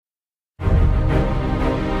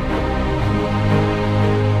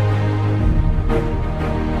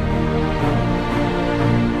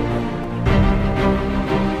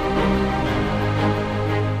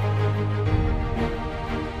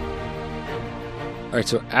All right,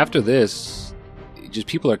 so after this, just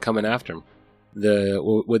people are coming after him.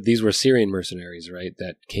 These were Syrian mercenaries, right?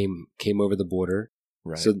 That came over the border.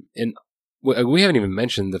 Right. So, and we haven't even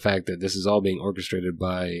mentioned the fact that this is all being orchestrated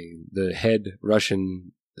by the head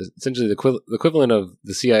Russian, essentially the equivalent of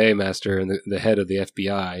the CIA master and the head of the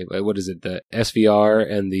FBI. What is it? The SVR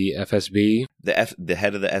and the FSB. The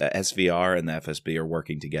head of the SVR and the FSB are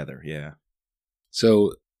working together. Yeah.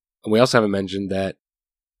 So we also haven't mentioned that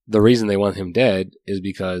the reason they want him dead is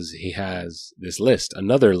because he has this list,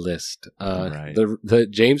 another list. Right. The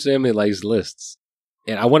James family likes lists,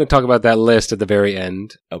 and I want to talk about that list at the very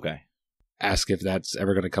end. Okay. Ask if that's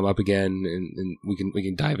ever going to come up again, and we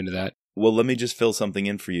can dive into that. Well, let me just fill something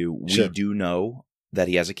in for you. Sure. We do know that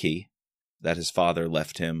he has a key that his father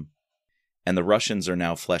left him, and the Russians are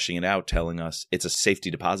now fleshing it out, telling us it's a safety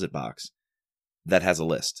deposit box that has a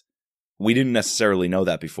list. We didn't necessarily know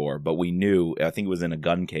that before, but we knew, I think it was in a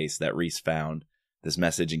gun case that Reece found this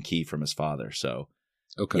message and key from his father. So,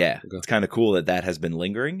 It's kind of cool that has been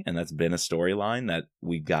lingering, and that's been a storyline that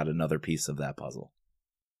we got another piece of that puzzle.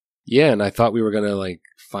 Yeah, and I thought we were going to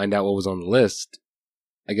find out what was on the list.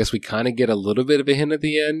 I guess we kind of get a little bit of a hint at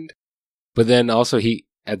the end, but then also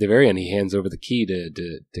at the very end, he hands over the key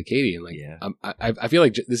to Katie, and I feel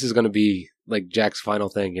like this is going to be like Jack's final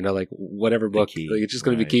thing, whatever book. It's just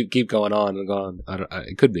going to be keep going on and on.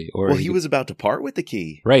 It could be, or he was about to part with the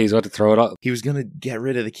key. Right, he's about to throw it off. He was going to get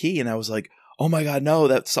rid of the key, and I was like, "Oh my God, no!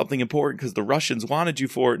 That's something important because the Russians wanted you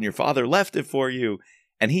for it, and your father left it for you."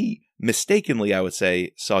 And he mistakenly, I would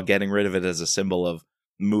say, saw getting rid of it as a symbol of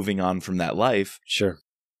moving on from that life. Sure.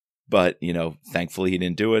 But, thankfully he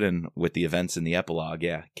didn't do it. And with the events in the epilogue,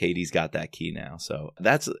 Katie's got that key now. So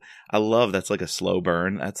that's like a slow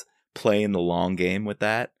burn. That's playing the long game with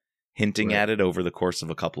that, hinting at it over the course of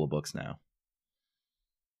a couple of books now.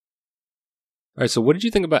 All right. So what did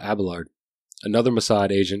you think about Abelard? Another Mossad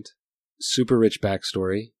agent, super rich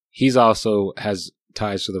backstory. He's also has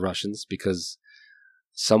ties to the Russians because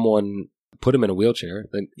someone put him in a wheelchair.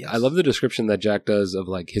 Yes. I love the description that Jack does of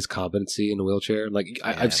his competency in a wheelchair.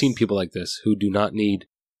 I've seen people like this who do not need,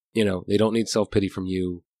 they don't need self-pity from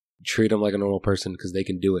you. Treat them like a normal person because they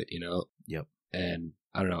can do it, Yep. And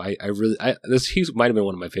I don't know. He might have been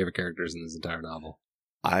one of my favorite characters in this entire novel.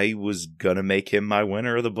 I was going to make him my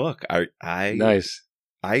winner of the book. Nice.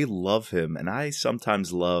 I love him. And I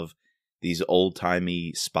sometimes love these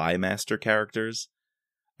old-timey spy master characters.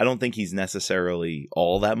 I don't think he's necessarily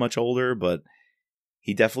all that much older, but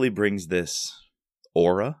he definitely brings this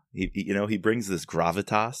aura. He brings this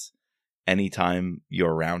gravitas anytime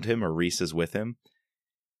you're around him or Reece is with him.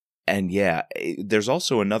 And there's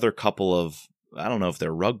also another couple of, I don't know if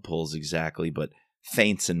they're rug pulls exactly, but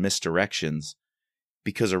feints and misdirections.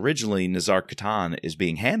 Because originally Nizar Katan is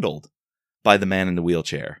being handled by the man in the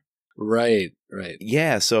wheelchair. Right.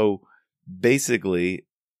 Yeah, so basically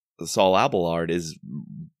Saul Abelard is,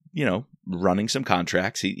 running some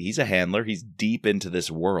contracts. He's a handler. He's deep into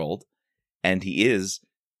this world, and he is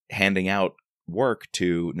handing out work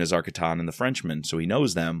to Nizar Katan and the Frenchman, so he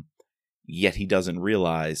knows them, yet he doesn't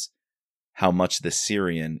realize how much the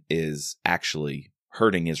Syrian is actually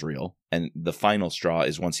hurting Israel. And the final straw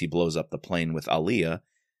is once he blows up the plane with Aliyah,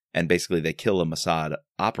 and basically they kill a Mossad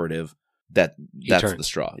operative, that's the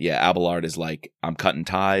straw. Yeah, Abelard is like, I'm cutting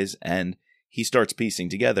ties, and he starts piecing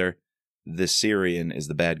together the Syrian is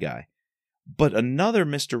the bad guy. But another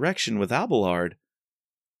misdirection with Abelard,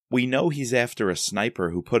 we know he's after a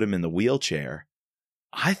sniper who put him in the wheelchair.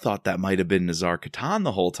 I thought that might have been Nizar Katan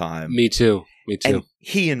the whole time. Me too. And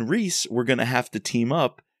he and Reece were going to have to team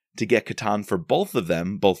up to get Katan for both of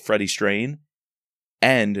them, both Freddie Strain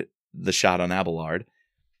and the shot on Abelard.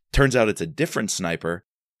 Turns out it's a different sniper.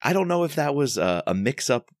 I don't know if that was a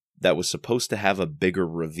mix-up that was supposed to have a bigger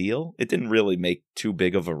reveal. It didn't really make too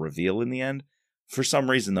big of a reveal in the end. For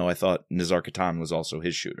some reason, though, I thought Nizar Katan was also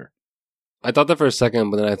his shooter. I thought that for a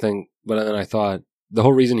second, but then I thought the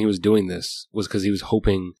whole reason he was doing this was because he was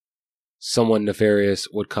hoping someone nefarious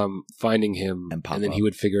would come finding him, and then he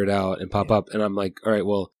would figure it out and pop up. And I'm like, all right,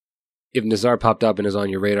 well, if Nizar popped up and is on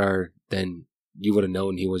your radar, then you would have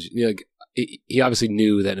known he was. He obviously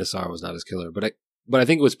knew that Nizar was not his killer, but I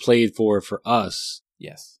think it was played for us.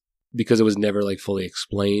 Yes. Because it was never fully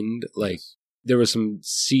explained. There were some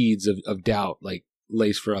seeds of doubt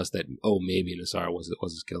laced for us that maybe Nizar was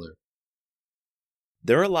his killer.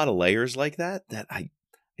 There are a lot of layers like that I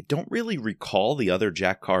don't really recall the other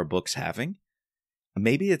Jack Carr books having.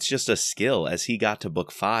 Maybe it's just a skill as he got to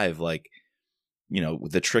book 5,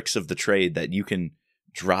 the tricks of the trade that you can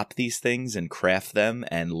drop these things and craft them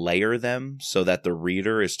and layer them so that the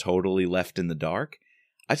reader is totally left in the dark.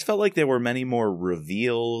 I just felt like there were many more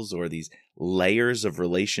reveals or these layers of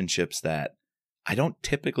relationships that I don't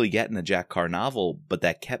typically get in a Jack Carr novel, but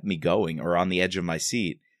that kept me going or on the edge of my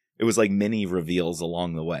seat. It was like mini reveals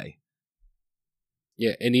along the way.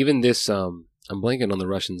 Yeah, and even this, I'm blanking on the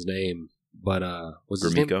Russian's name, but what's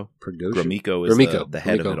his name? Gromyko is the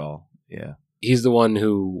head of it all. Yeah. He's the one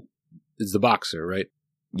who is the boxer, right?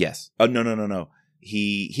 Yes. Oh, no.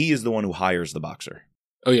 He is the one who hires the boxer.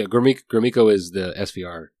 Oh, yeah. Gromyko is the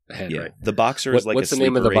SVR head, right? The boxer is what's the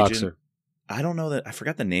name of the agent. boxer? I don't know that. I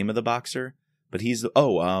forgot the name of the boxer, but he's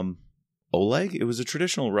Oleg? It was a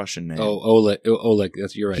traditional Russian name. Oh, Oleg.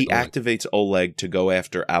 You're right. He Oleg. activates Oleg to go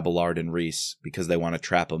after Abelard and Reece because they want to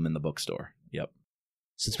trap him in the bookstore. Yep.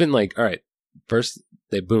 So it's been like, all right, first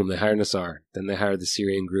they hire Nassar. Then they hire the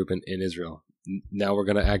Syrian group in Israel. Now we're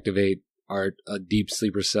going to activate a deep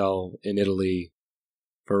sleeper cell in Italy.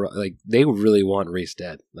 For like, they really want Reece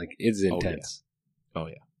dead. Like, it's intense. Oh,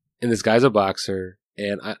 yeah. And this guy's a boxer.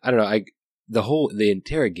 And I don't know, the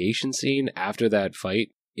interrogation scene after that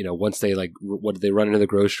fight, you know, once they they run into the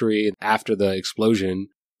grocery after the explosion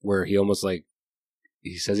where he almost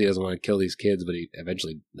he says he doesn't want to kill these kids, but he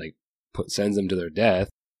eventually sends them to their death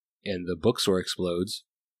and the bookstore explodes.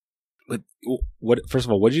 But first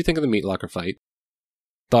of all, what did you think of the meat locker fight?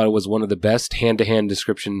 Thought it was one of the best hand-to-hand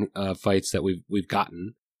description fights that we've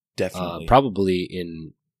gotten. Definitely. Probably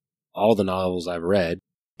in all the novels I've read.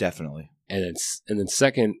 Definitely. And then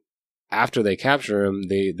second, after they capture him,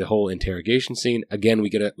 the whole interrogation scene, again, we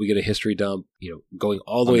get a history dump, you know, going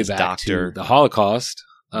all the way back to the Holocaust.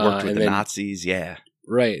 Worked with the Nazis, yeah.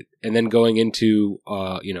 Right. And then going into,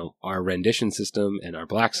 our rendition system and our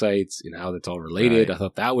black sites and how that's all related. Right. I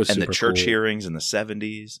thought that was super cool. And the church hearings in the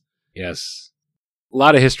 70s. Yes. A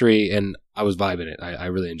lot of history, and I was vibing it. I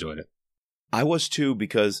really enjoyed it. I was too,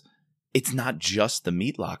 because it's not just the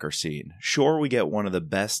meat locker scene. Sure, we get one of the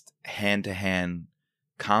best hand-to-hand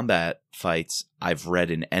combat fights I've read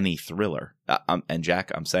in any thriller. And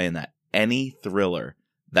Jack, I'm saying that. Any thriller,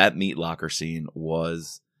 that meat locker scene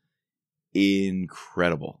was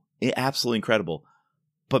incredible. Absolutely incredible.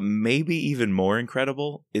 But maybe even more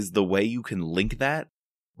incredible is the way you can link that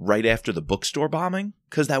right after the bookstore bombing,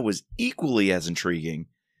 because that was equally as intriguing.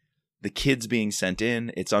 The kids being sent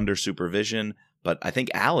in, it's under supervision, but I think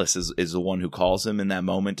Alice is the one who calls him in that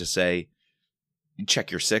moment to say, check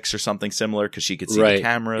your 6 or something similar, because she could see the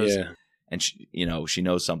cameras, and she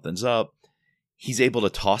knows something's up. He's able to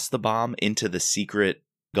toss the bomb into the secret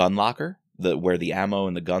gun locker, where the ammo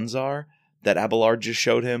and the guns are, that Abelard just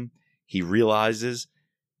showed him. He realizes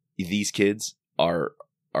these kids are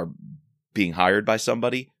being hired by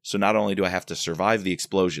somebody, so not only do I have to survive the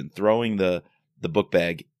explosion, throwing the book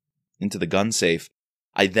bag into the gun safe,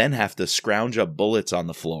 I then have to scrounge up bullets on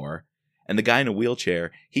the floor. And the guy in a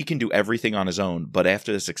wheelchair, he can do everything on his own, but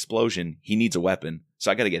after this explosion, he needs a weapon. So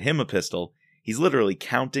I got to get him a pistol. He's literally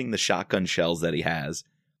counting the shotgun shells that he has.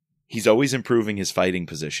 He's always improving his fighting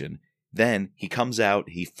position. Then he comes out,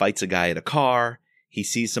 he fights a guy at a car. He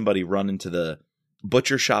sees somebody run into the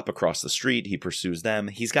butcher shop across the street. He pursues them.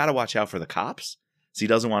 He's got to watch out for the cops. So he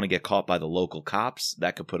doesn't want to get caught by the local cops.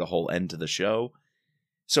 That could put a whole end to the show.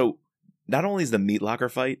 So not only is the meat locker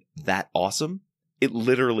fight that awesome, it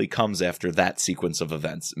literally comes after that sequence of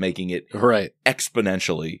events, making it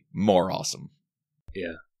exponentially more awesome.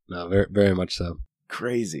 Yeah, no, very, very much so.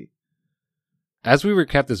 Crazy. As we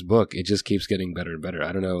recap this book, it just keeps getting better and better.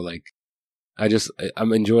 I don't know,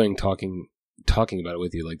 I'm enjoying talking about it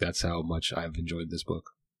with you. Like, that's how much I've enjoyed this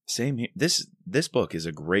book. Same here. This book is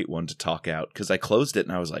a great one to talk out, because I closed it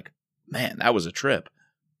and I was like, man, that was a trip.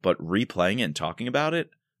 But replaying it and talking about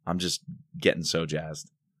it, I'm just getting so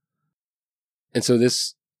jazzed. And so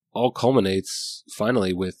this all culminates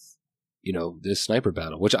finally with, this sniper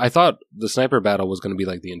battle, which I thought the sniper battle was going to be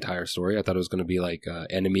like the entire story. I thought it was going to be like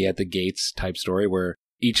enemy at the gates type story, where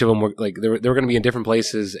each of them were like, they were going to be in different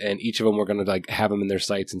places, and each of them were going to have them in their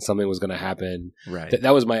sights, and something was going to happen. Right.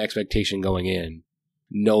 That was my expectation going in,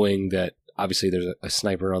 knowing that obviously there's a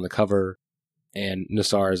sniper on the cover, and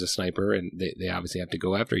Nassar is a sniper, and they obviously have to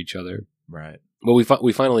go after each other. Right. But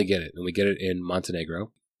we finally get it, and we get it in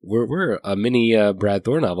Montenegro. We're a mini Brad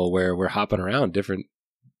Thor novel where we're hopping around different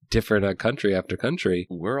country after country.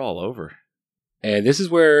 We're all over. And this is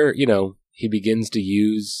where, he begins to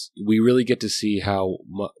we really get to see how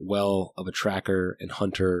well of a tracker and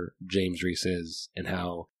hunter James Reece is, and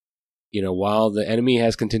how, while the enemy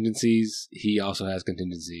has contingencies, he also has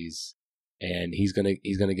contingencies, and he's gonna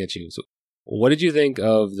get you. So what did you think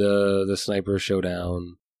of the sniper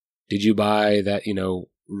showdown? Did you buy that,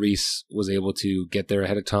 Reece was able to get there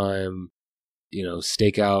ahead of time,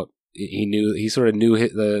 stake out? He sort of knew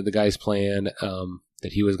the guy's plan.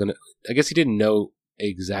 that he was going to, I guess he didn't know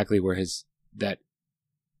exactly where Nassar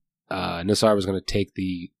was going to take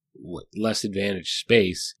the less advantaged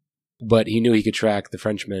space, but he knew he could track the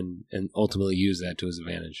Frenchman and ultimately use that to his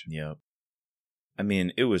advantage. Yep. I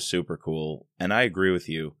mean, it was super cool, and I agree with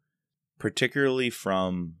you, particularly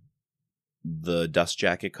from the Dust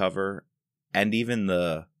Jacket cover and even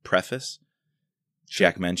the preface.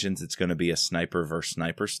 Jack mentions it's going to be a sniper versus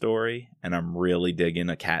sniper story, and I'm really digging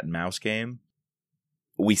a cat and mouse game.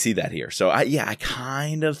 We see that here. So, I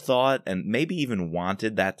kind of thought, and maybe even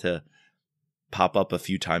wanted that to pop up a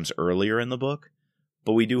few times earlier in the book.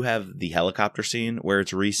 But we do have the helicopter scene where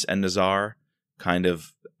it's Reece and Nassar kind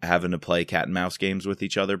of having to play cat and mouse games with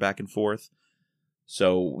each other back and forth.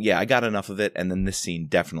 So, yeah, I got enough of it, and then this scene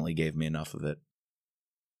definitely gave me enough of it.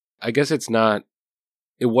 I guess it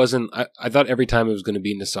wasn't, I thought every time it was going to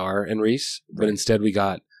be Nassar and Reece, but instead we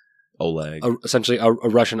got Oleg. Essentially a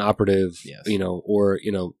Russian operative, yes. Or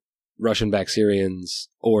Russian-backed Syrians,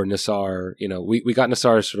 or Nassar. We got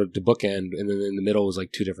Nassar sort of to bookend, and then in the middle was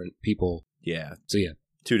like two different people. Yeah. So, yeah.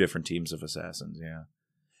 Two different teams of assassins, yeah.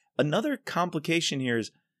 Another complication here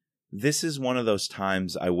is this is one of those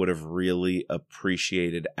times I would have really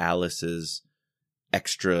appreciated Alice's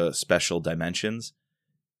extra special dimensions.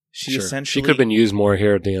 She essentially... She could have been used more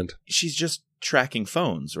here at the end. She's just tracking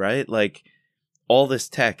phones, right? Like, all this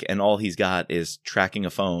tech and all he's got is tracking a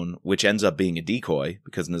phone, which ends up being a decoy,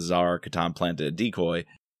 because Nassar Katan planted a decoy,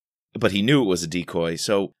 but he knew it was a decoy.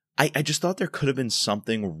 So I just thought there could have been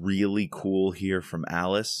something really cool here from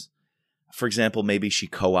Alice. For example, maybe she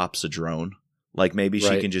co-ops a drone. Like, maybe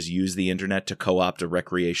she can just use the internet to co-opt a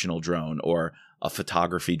recreational drone or a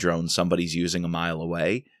photography drone somebody's using a mile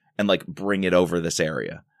away and, like, bring it over this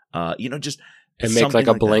area. Just... And make like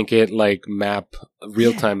a blanket, like map,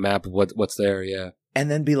 real-time map of what's there, yeah. And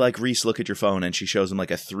then be like, Reece, look at your phone. And she shows him like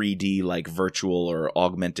a 3D, like virtual or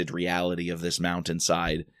augmented reality of this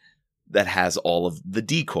mountainside that has all of the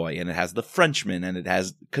decoy, and it has the Frenchman, and it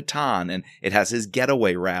has Katan, and it has his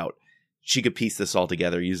getaway route. She could piece this all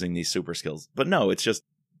together using these super skills. But no, it's just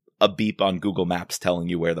a beep on Google Maps telling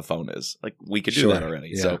you where the phone is. Like, we could do that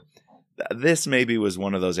already. Yeah. So this maybe was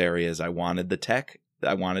one of those areas I wanted the tech.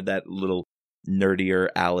 I wanted that little nerdier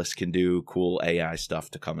Alice can do cool AI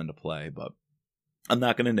stuff to come into play, but I'm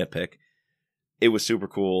not going to nitpick. It was super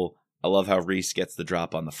cool. I love how Reece gets the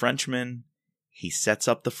drop on the Frenchman. He sets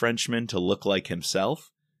up the Frenchman to look like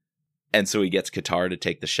himself, and so he gets Qatar to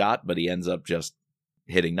take the shot, but he ends up just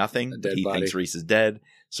hitting nothing. He thinks Reece is dead,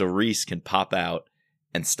 so Reece can pop out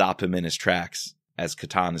and stop him in his tracks as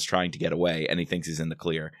Katan is trying to get away, and he thinks he's in the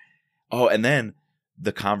clear. Oh, and then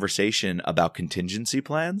the conversation about contingency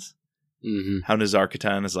plans. Mm-hmm. How Nassar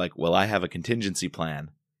Katan is like, well, I have a contingency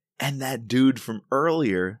plan. And that dude from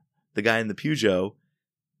earlier, the guy in the Peugeot,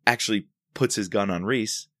 actually puts his gun on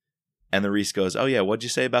Reece. And the Reece goes, oh yeah, what'd you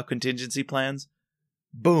say about contingency plans?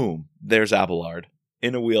 Boom. There's Abelard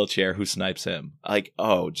in a wheelchair who snipes him. Like,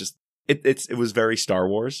 oh, just, it was very Star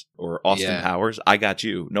Wars or Austin Powers. I got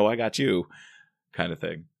you. No, I got you kind of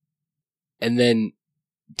thing. And then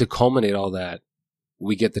to culminate all that,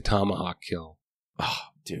 we get the tomahawk kill. Oh,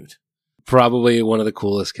 dude. Probably one of the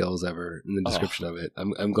coolest kills ever in the description of it.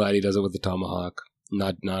 I'm glad he does it with the tomahawk,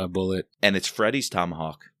 not a bullet. And it's Freddy's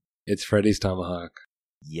tomahawk. It's Freddy's tomahawk.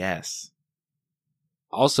 Yes.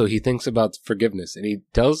 Also, he thinks about forgiveness, and he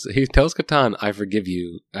tells Katan, "I forgive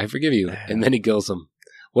you," and then he kills him.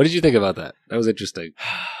 What did you think about that? That was interesting.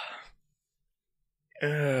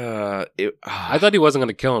 I thought he wasn't going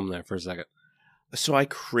to kill him there for a second. So I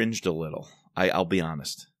cringed a little. I'll be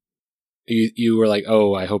honest. You were like,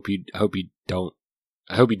 oh, I hope you do kill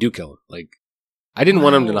him. Like, I didn't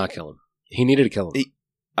want him to not kill him. He needed to kill him.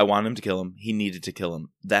 I want him to kill him. He needed to kill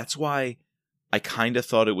him. That's why I kind of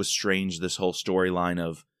thought it was strange, this whole storyline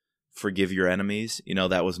of forgive your enemies.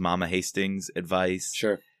 That was Mama Hastings' advice.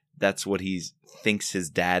 Sure. That's what he thinks his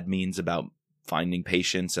dad means about finding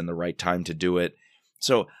patience and the right time to do it.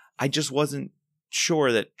 So I just wasn't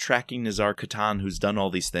sure that tracking Nassar Katan, who's done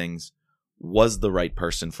all these things, was the right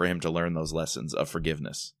person for him to learn those lessons of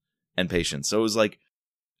forgiveness and patience. So it was like,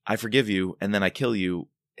 I forgive you, and then I kill you.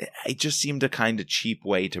 It just seemed a kind of cheap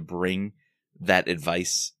way to bring that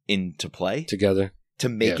advice into play. Together. To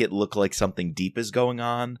make it look like something deep is going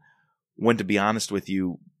on, when, to be honest with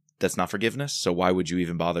you, that's not forgiveness, so why would you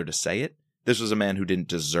even bother to say it? This was a man who didn't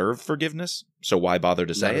deserve forgiveness, so why bother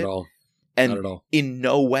to say it? Not at all. And not at all. In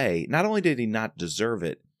no way, not only did he not deserve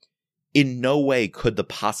it, in no way could the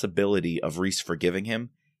possibility of Reece forgiving him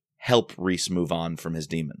help Reece move on from his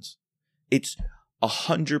demons. It's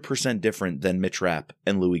 100% different than Mitch Rapp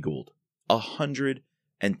and Louis Gould.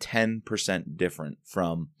 110% different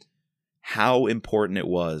from how important it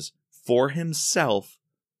was for himself,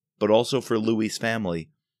 but also for Louis' family,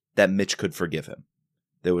 that Mitch could forgive him.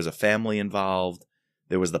 There was a family involved.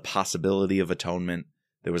 There was the possibility of atonement.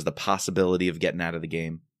 There was the possibility of getting out of the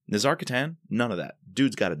game. Nazar-Katan, none of that.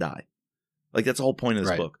 Dude's got to die. Like, that's the whole point of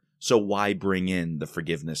this book. So why bring in the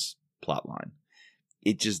forgiveness plotline?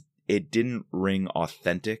 It didn't ring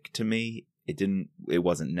authentic to me. It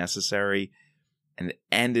wasn't necessary. And it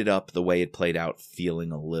ended up the way it played out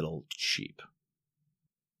feeling a little cheap.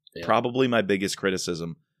 Yeah. Probably my biggest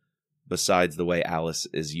criticism, besides the way Alice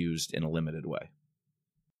is used in a limited way.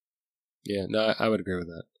 Yeah, no, I would agree with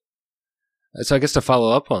that. So I guess to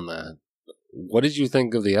follow up on that, what did you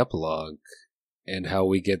think of the epilogue and how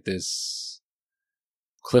we get this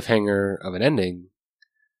cliffhanger of an ending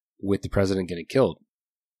with the president getting killed?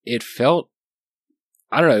 It felt,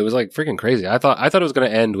 I don't know, it was like freaking crazy. I thought it was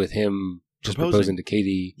going to end with him just proposing to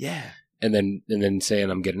Katie. Yeah. And then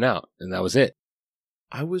saying, I'm getting out. And that was it.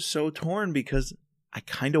 I was so torn because I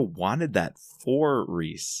kind of wanted that for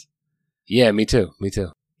Reece. Yeah, me too.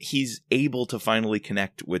 He's able to finally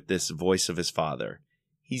connect with this voice of his father.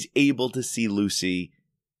 He's able to see Lucy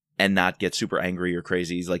and not get super angry or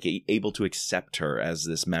crazy. He's like able to accept her as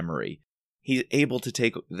this memory. He's able to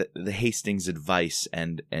take the Hastings advice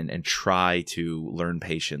and try to learn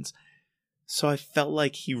patience. So I felt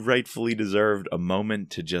like he rightfully deserved a moment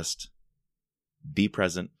to just be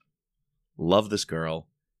present, love this girl,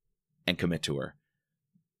 and commit to her.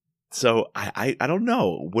 So I don't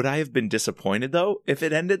know. Would I have been disappointed, though, if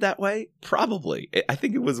it ended that way? Probably. I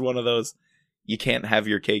think it was one of those, you can't have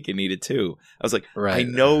your cake and eat it too. I was like, right. I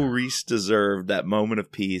know Reece deserved that moment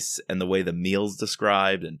of peace and the way the meal's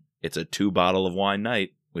described, and it's a 2-bottle of wine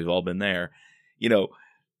night. We've all been there. You know,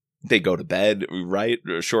 they go to bed, right?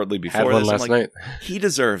 Shortly before Had one this. last night. He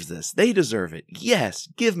deserves this. They deserve it. Yes,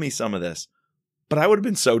 give me some of this. But I would have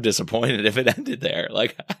been so disappointed if it ended there.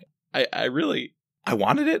 Like, I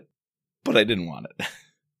wanted it, but I didn't want it.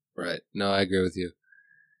 Right. No, I agree with you.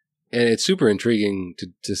 And it's super intriguing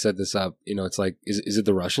to set this up. You know, it's like, is it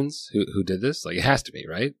the Russians who did this? Like, it has to be,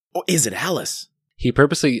 right? Or is it Alice? He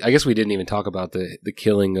purposely, I guess we didn't even talk about the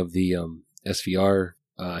killing of the SVR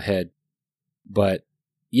head. But,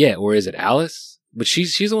 yeah, or is it Alice? But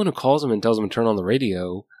she's the one who calls him and tells him to turn on the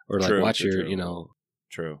radio or, like, watch your, you know.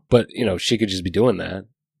 True. But, you know, she could just be doing that.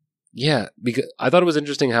 Yeah, because I thought it was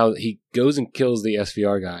interesting how he goes and kills the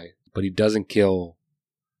SVR guy, but he doesn't kill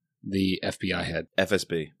the FBI head.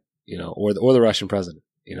 FSB. You know, or the Russian president,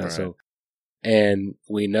 you know, right. So, and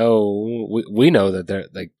we know that they're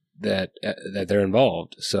like, that they're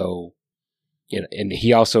involved. So, you know, and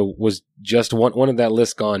he also was just one of that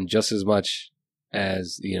list gone just as much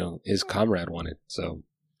as, you know, his comrade wanted. So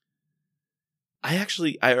I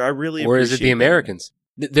really, or is it the Americans?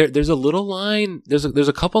 There's a little line. There's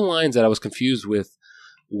a couple lines that I was confused with,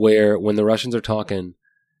 where when the Russians are talking,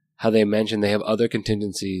 how they mention they have other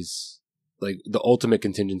contingencies, like the ultimate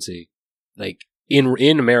contingency, like in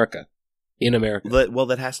America. In America. Well,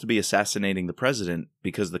 that has to be assassinating the president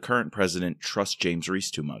because the current president trusts James Reece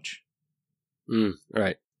too much.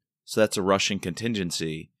 Right. So that's a Russian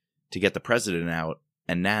contingency to get the president out,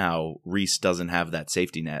 and now Reece doesn't have that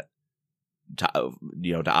safety net to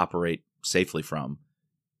operate safely from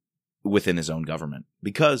within his own government.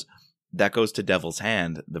 Because that goes to Devil's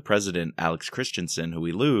Hand. The president, Alex Christensen, who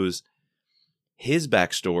we lose, his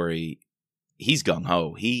backstory, he's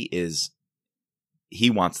gung-ho. He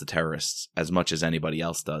wants the terrorists as much as anybody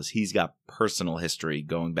else does. He's got personal history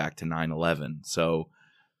going back to 9/11. So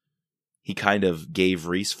he kind of gave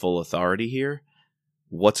Reece full authority here.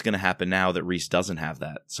 What's going to happen now that Reece doesn't have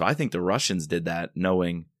that? So I think the Russians did that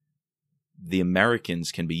knowing the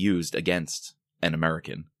Americans can be used against an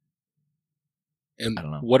American. And I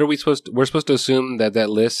don't know. What are we're supposed to assume that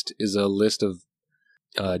list is a list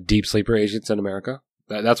of deep sleeper agents in America?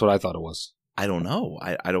 That's what I thought it was. I don't know.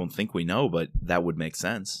 I don't think we know, but that would make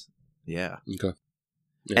sense. Yeah. Okay.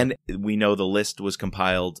 Yeah. And we know the list was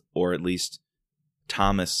compiled, or at least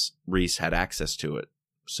Thomas Reece had access to it.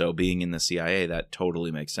 So being in the CIA, that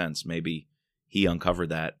totally makes sense. Maybe he uncovered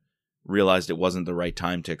that, realized it wasn't the right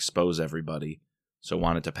time to expose everybody, so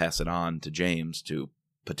wanted to pass it on to James to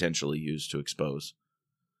potentially use to expose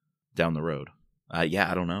down the road. Yeah,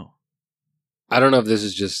 I don't know. I don't know if this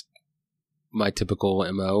is just my typical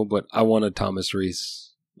MO, but I want a Thomas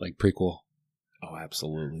Reece like prequel. Oh,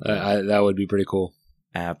 absolutely. That would be pretty cool.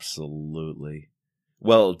 Absolutely.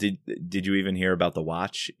 Well, did you even hear about the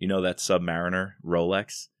watch? You know that Submariner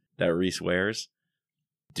Rolex that Reece wears?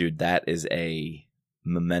 Dude, that is a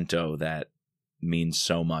memento that means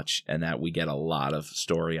so much and that we get a lot of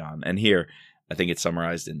story on. And here, I think it's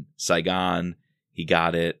summarized in Saigon. He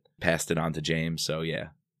got it. passed it on to James. So yeah,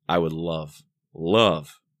 I would love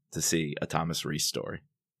to see a Thomas Reece story.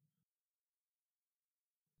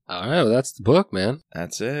 All right, well, that's the book, man.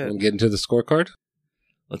 That's it. Want to get into the scorecard?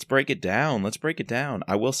 Let's break it down.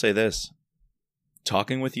 I will say this.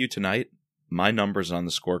 Talking with you tonight, my numbers on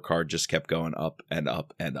the scorecard just kept going up and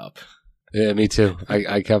up and up. Yeah, me too.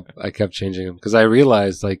 I kept changing them because I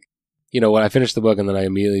realized, like, when I finish the book and then I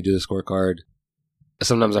immediately do the scorecard,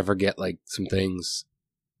 sometimes I forget like some things,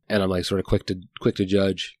 and I'm like sort of quick to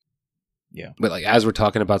judge. Yeah. But like as we're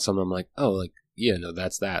talking about something, I'm like, oh, like yeah, no,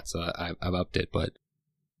 that's that. So I've upped it, but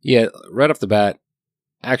yeah, right off the bat,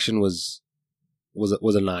 action was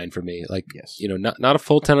a 9 for me. Like, yes. Not a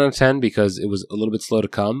full 10 out of 10 because it was a little bit slow to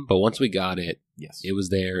come, but once we got it, yes, it was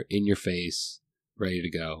there in your face, ready to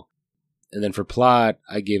go. And then for plot,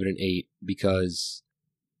 I gave it an 8 because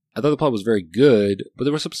I thought the plot was very good, but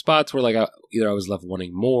there were some spots where like either I was left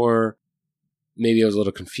wanting more, maybe I was a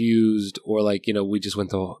little confused, or like, we just went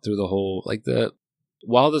through the whole, like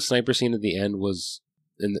while the sniper scene at the end was,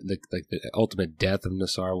 and the ultimate death of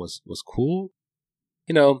Nassar was cool,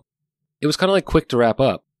 it was kind of like quick to wrap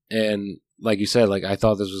up. And like you said, like I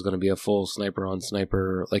thought this was going to be a full sniper on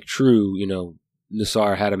sniper, like true,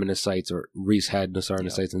 Nassar had him in his sights, or Reece had Nassar in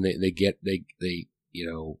his sights, and they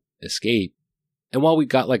escape. And while we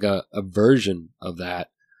got like a version of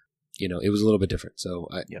that, it was a little bit different. So,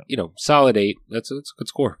 solid 8. That's a good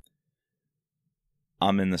score.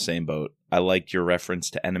 I'm in the same boat. I liked your reference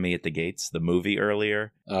to Enemy at the Gates, the movie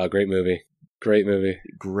earlier. Great movie. Great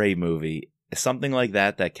movie. Something like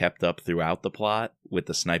that kept up throughout the plot with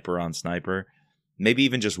the sniper on sniper. Maybe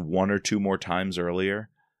even just 1 or 2 more times earlier.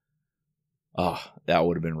 Oh, that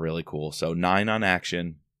would have been really cool. So 9 on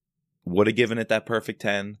action. Would have given it that perfect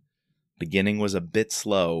 10. Beginning was a bit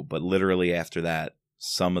slow, but literally after that,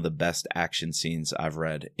 some of the best action scenes I've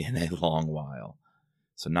read in a long while.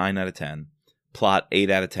 So 9 out of 10. Plot 8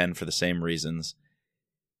 out of 10 for the same reasons.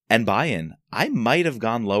 And buy-in, I might have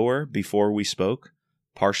gone lower before we spoke,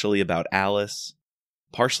 partially about Alice,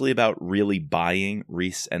 partially about really buying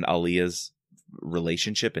Reece and Aaliyah's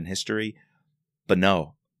relationship and history. But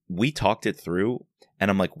no, we talked it through, and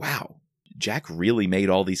I'm like, wow, Jack really made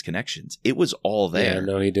all these connections. It was all there. Yeah,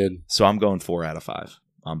 no, he did. So I'm going 4 out of 5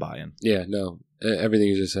 on buy-in. Yeah, no, everything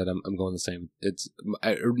you just said, I'm going the same.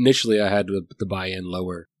 Initially I had the buy-in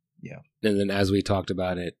lower. Yeah. And then as we talked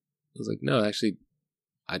about it, I was like, no, actually,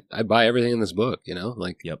 I buy everything in this book,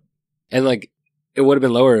 like, yep. And like, it would have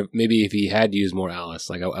been lower maybe if he had used more Alice.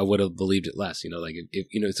 Like, I would have believed it less, like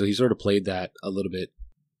if so he sort of played that a little bit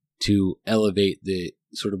to elevate the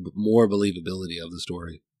sort of more believability of the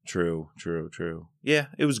story. True. Yeah,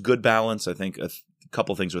 it was good balance. I think a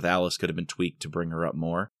couple things with Alice could have been tweaked to bring her up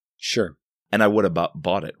more. Sure. And I would have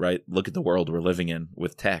bought it, right? Look at the world we're living in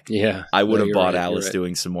with tech. Yeah. I would have bought Alice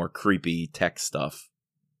doing some more creepy tech stuff.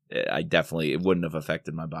 It wouldn't have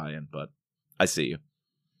affected my buy-in, but I see you.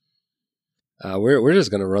 We're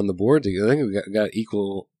just going to run the board together. I think we got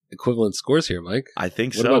equivalent scores here, Mike. I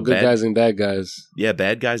think so. What about good guys and bad guys? Yeah,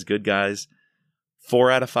 bad guys, good guys.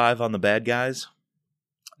 4 out of 5 on the bad guys.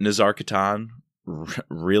 Nazar Katan,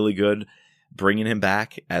 really good. Bringing him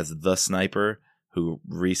back as the sniper who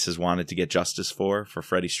Reece has wanted to get justice for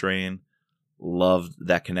Freddie Strain. Loved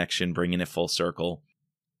that connection, bringing it full circle.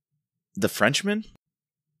 The Frenchman,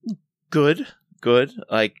 good.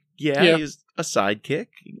 Like, yeah. He's a sidekick.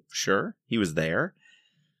 Sure, he was there.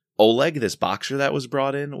 Oleg, this boxer that was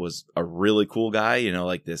brought in, was a really cool guy.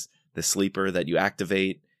 Like the sleeper that you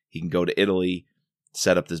activate. He can go to Italy,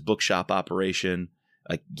 set up this bookshop operation.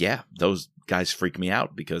 Like, yeah, those guys freak me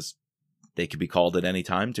out because they could be called at any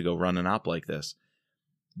time to go run an op like this.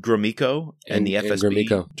 Gromyko and the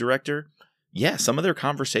FSB director, yeah, some of their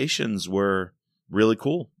conversations were really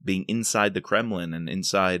cool, being inside the Kremlin and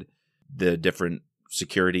inside the different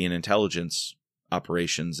security and intelligence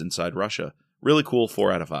operations inside Russia. Really cool.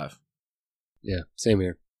 4 out of 5. Yeah, same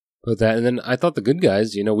here. With that, and then I thought the good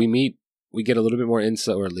guys, we get a little bit more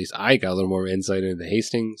insight, or at least I got a little more insight into the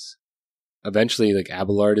Hastings. Eventually, like,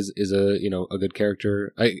 Abelard is a a good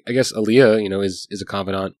character. I guess Aaliyah, is a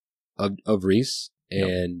confidant of Reece,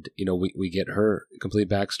 and we get her complete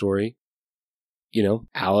backstory.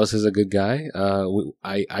 Alice is a good guy.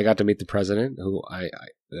 I got to meet the president, who I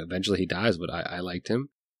eventually he dies, but I liked him.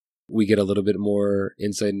 We get a little bit more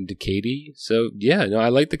insight into Katie. So yeah, no, I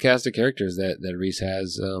like the cast of characters that Reece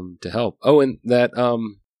has to help. Oh, and that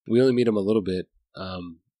we only meet him a little bit,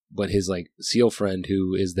 but his like SEAL friend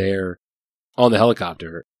who is there on the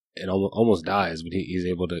helicopter and almost dies, but he's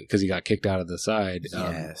able to, because he got kicked out of the side.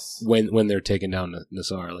 Yes. When they're taking down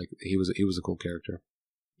Nassar, like he was a cool character.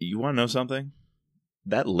 You want to know something?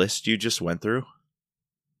 That list you just went through,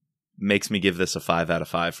 makes me give this a 5 out of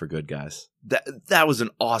 5 for good guys. That was an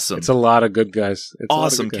awesome. It's a lot of good guys. It's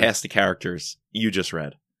awesome good guys. Cast of characters you just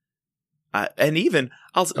read. And even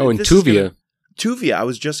and Tuvia. Tuvia, I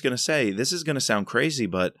was just going to say, this is going to sound crazy,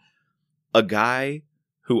 but a guy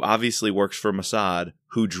who obviously works for Mossad,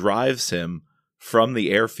 who drives him from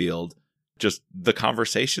the airfield, just the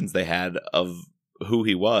conversations they had of who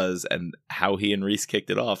he was and how he and Reece kicked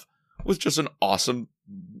it off was just an awesome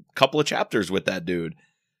couple of chapters with that dude.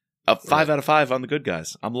 A 5 out of 5 on the good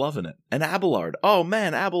guys. I'm loving it. And Abelard. Oh,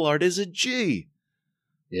 man, Abelard is a G.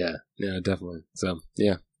 Yeah, definitely. So,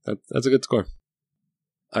 yeah, that's a good score.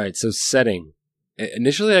 All right, so setting.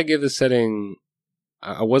 Initially, I gave the setting...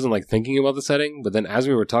 I wasn't, like, thinking about the setting, but then as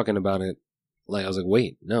we were talking about it, like, I was like,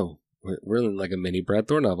 wait, no. We're in, like, a mini Brad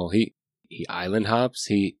Thor novel. He island hops.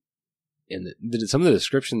 Some of the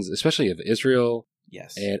descriptions, especially of Israel...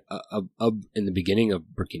 Yes. And in the beginning of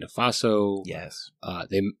Burkina Faso, yes,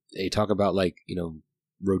 they talk about, like, you know,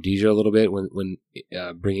 Rhodesia a little bit when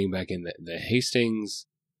bringing back in the Hastings,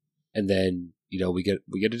 and then, you know, we get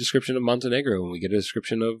a description of Montenegro, and we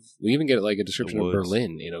even get like a description of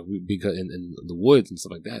Berlin, you know, because in the woods and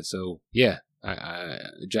stuff like that. So yeah,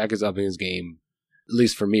 Jack is upping his game, at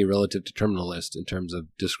least for me, relative to Terminal List in terms of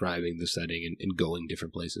describing the setting and going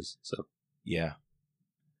different places. So yeah.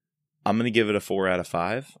 I'm going to give it a 4 out of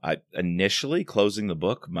 5. I initially, closing the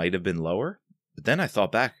book, might have been lower, but then I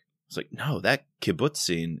thought back. I was like, no, that kibbutz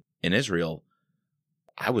scene in Israel,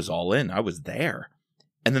 I was all in. I was there.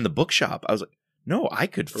 And then the bookshop, I was like, no, I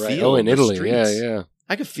could feel in Italy. streets. Yeah.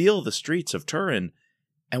 I could feel the streets of Turin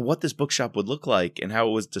and what this bookshop would look like and how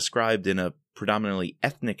it was described in a predominantly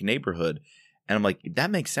ethnic neighborhood. And I'm like, that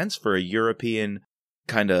makes sense for a European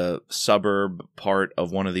kind of suburb part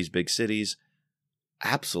of one of these big cities.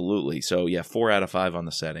 Absolutely. So yeah, 4 out of 5 on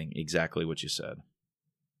the setting. Exactly what you said.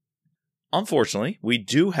 Unfortunately, we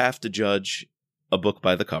do have to judge a book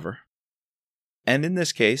by the cover. And in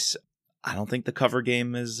this case, I don't think the cover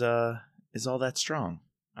game is all that strong.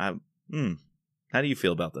 How do you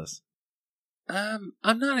feel about this? I'm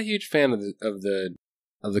not a huge fan of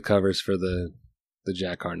the covers for the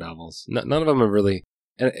Jack Carr novels. None of them are really,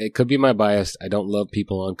 and it could be my bias. I don't love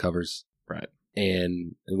people on covers. Right.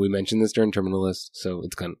 And we mentioned this during Terminal List, so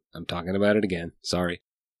I'm talking about it again. Sorry.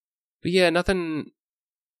 But yeah, nothing,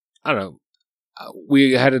 I don't know.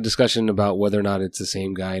 We had a discussion about whether or not it's the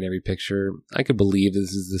same guy in every picture. I could believe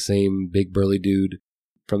this is the same big burly dude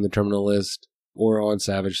from the Terminal List or on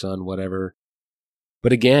Savage Son, whatever.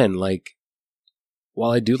 But again, like,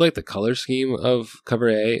 while I do like the color scheme of cover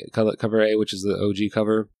A, which is the OG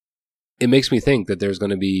cover, it makes me think that there's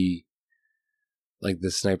going to be like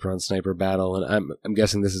this sniper on sniper battle, and I'm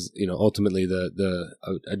guessing this is, you know, ultimately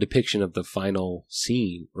a depiction of the final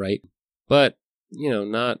scene, right? But, you know,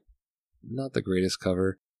 not the greatest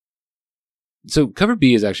cover. So cover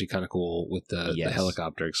B is actually kind of cool with the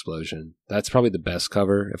helicopter explosion. That's probably the best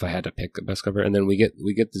cover if I had to pick the best cover. And then we get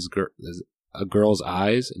this a girl's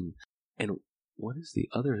eyes, and what is the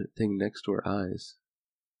other thing next to her eyes?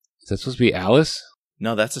 Is that supposed to be Alice?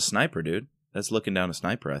 No, that's a sniper, dude. That's looking down a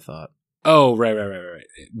sniper, I thought. Oh, right.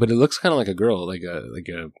 But it looks kind of like a girl, like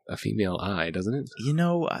a female eye, doesn't it? You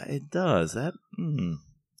know, it does. That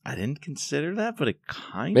I didn't consider that, but it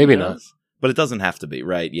kind of maybe does. Not. But it doesn't have to be,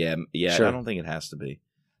 right? Yeah. Sure. I don't think it has to be.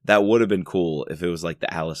 That would have been cool if it was like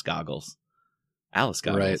the Alice goggles. Alice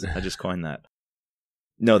goggles. Right. I just coined that.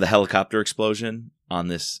 No, the helicopter explosion on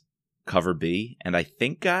this cover B, and I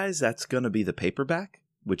think, guys, that's going to be the paperback,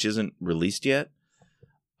 which isn't released yet.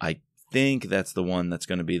 I think that's the one that's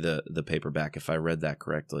going to be the paperback, if I read that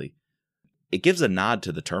correctly. It gives a nod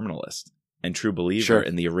to the Terminal List and True Believer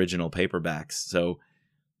in the original paperbacks. So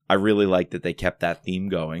I really like that they kept that theme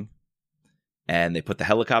going, and they put the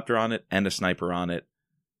helicopter on it and a sniper on it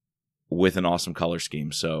with an awesome color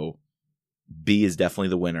scheme. So B is definitely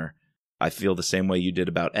the winner. I feel the same way you did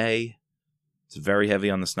about A. It's very heavy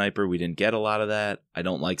on the sniper. We didn't get a lot of that. I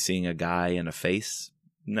don't like seeing a guy in a face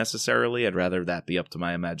necessarily. I'd rather that be up to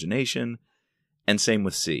my imagination. And same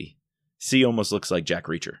with C. C almost looks like Jack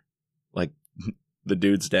Reacher. Like the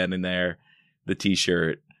dude standing there, the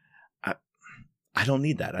t-shirt. I don't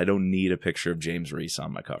need that. I don't need a picture of James Reece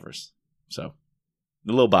on my covers. So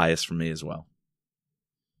a little bias from me as well.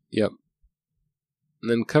 Yep.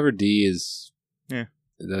 And then cover D is... Yeah.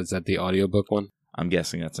 Is that the audiobook one? I'm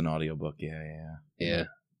guessing that's an audiobook. Yeah.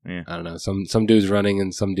 I don't know. Some dude's running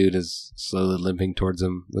and some dude is slowly limping towards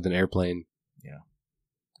him with an airplane. Yeah.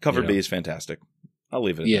 Cover B is fantastic. I'll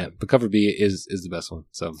leave it at that. Yeah, but cover B is the best one.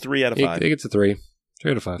 So 3 out of 5. It gets a 3.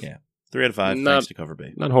 3 out of 5. Yeah. 3 out of 5 thanks to cover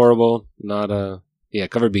B. Not horrible. Not yeah,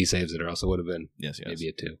 cover B saves it, or else it would have been maybe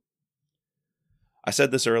a 2. I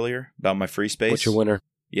said this earlier about my free space. What's your winner?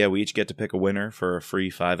 Yeah, we each get to pick a winner for a free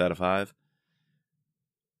 5 out of 5.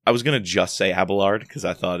 I was going to just say Abelard because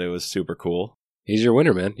I thought it was super cool. He's your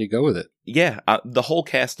winner, man. You go with it. Yeah, the whole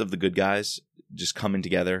cast of the good guys just coming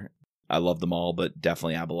together. I love them all, but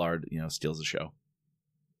definitely Abelard, steals the show.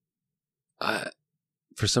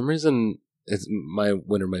 For some reason, my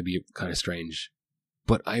winner might be kind of strange,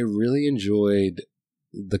 but I really enjoyed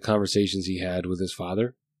the conversations he had with his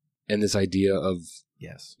father and this idea of,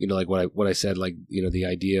 yes, like what I said, like, the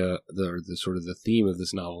idea, the sort of the theme of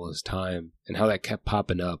this novel is time and how that kept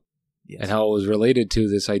popping up. Yes. And how it was related to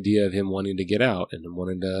this idea of him wanting to get out and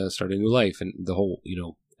wanting to start a new life and the whole,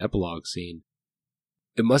 epilogue scene.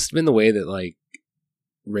 It must have been the way that, like,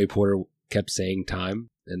 Ray Porter kept saying time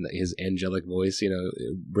and his angelic voice,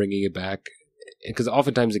 bringing it back. Because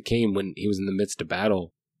oftentimes it came when he was in the midst of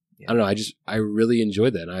battle. Yeah. I don't know. I really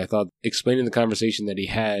enjoyed that. And I thought explaining the conversation that he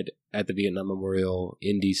had at the Vietnam Memorial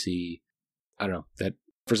in DC, I don't know, that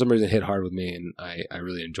for some reason hit hard with me, and I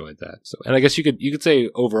really enjoyed that. So, and I guess you could say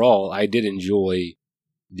overall, I did enjoy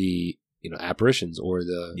the apparitions or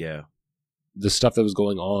the stuff that was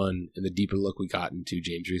going on and the deeper look we got into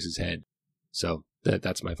James Reese's head. So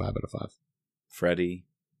that's my 5 out of 5. Freddie,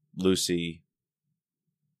 Lucy,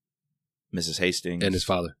 Mrs. Hastings, and his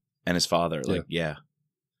father. Yeah.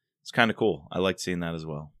 It's kind of cool. I liked seeing that as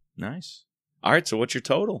well. Nice. All right, so what's your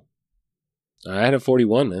total? I had a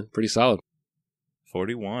 41, man. Pretty solid.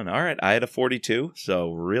 41. All right, I had a 42,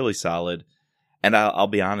 so really solid. And I'll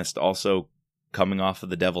be honest, also coming off of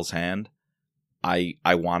The Devil's Hand, I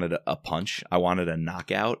wanted a punch. I wanted a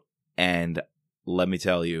knockout. And let me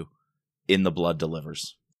tell you, In the Blood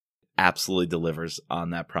delivers. Absolutely delivers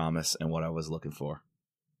on that promise and what I was looking for.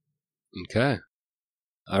 Okay.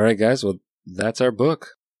 All right, guys. Well, that's our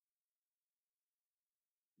book.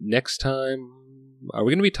 Next time, are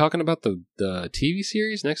we going to be talking about the TV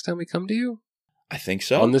series next time we come to you? I think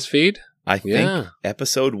so. On this feed? I think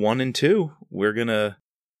episode 1 and 2,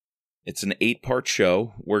 it's an 8-part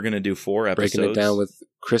show. We're going to do 4 episodes. Breaking it down with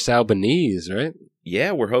Chris Albanese, right?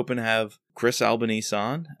 Yeah, we're hoping to have Chris Albanese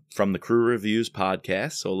on from the Crew Reviews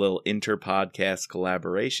podcast. So a little inter-podcast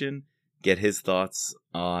collaboration. Get his thoughts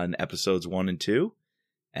on episodes 1 and 2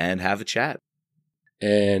 and have a chat.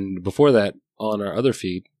 And before that, on our other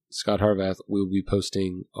feed, Scott Harvath will be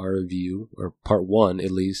posting our review, or part 1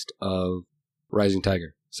 at least, of Rising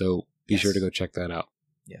Tiger. So be sure to go check that out.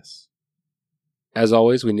 Yes. As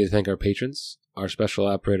always, we need to thank our patrons, our special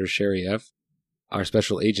operator, Sherry F., our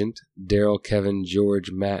special agent, Daryl, Kevin,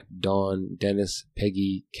 George, Matt, Dawn, Dennis,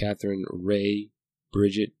 Peggy, Catherine, Ray,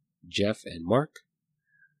 Bridget, Jeff, and Mark.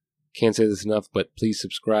 Can't say this enough, but please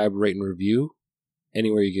subscribe, rate, and review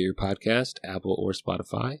anywhere you get your podcast, Apple or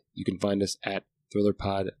Spotify. You can find us at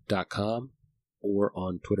thrillerpod.com or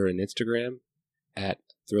on Twitter and Instagram at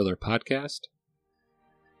thrillerpodcast.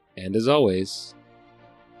 And as always,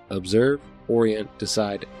 observe, orient,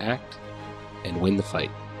 decide, act, and win the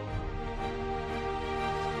fight.